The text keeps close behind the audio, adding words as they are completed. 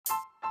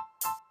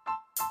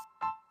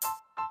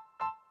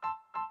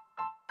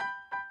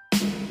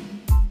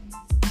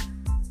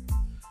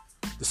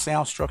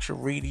Sound Structure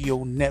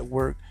Radio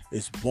Network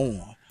is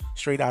born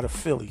straight out of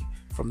Philly,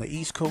 from the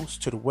East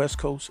Coast to the West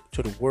Coast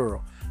to the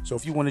world. So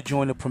if you want to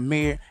join the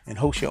premiere and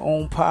host your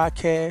own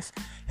podcast,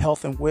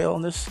 health and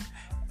wellness,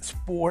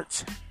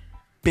 sports,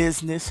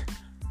 business,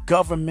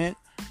 government,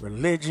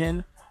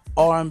 religion,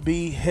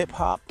 R&B, hip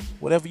hop,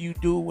 whatever you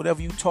do,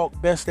 whatever you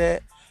talk best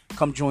at,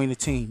 come join the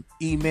team.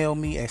 Email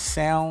me at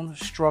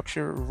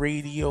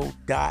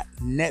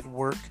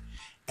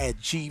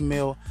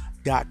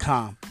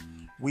soundstructureradio.network@gmail.com.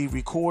 We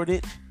record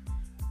it,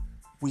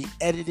 we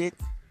edit it,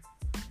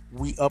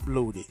 we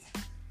upload it.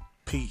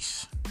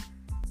 Peace.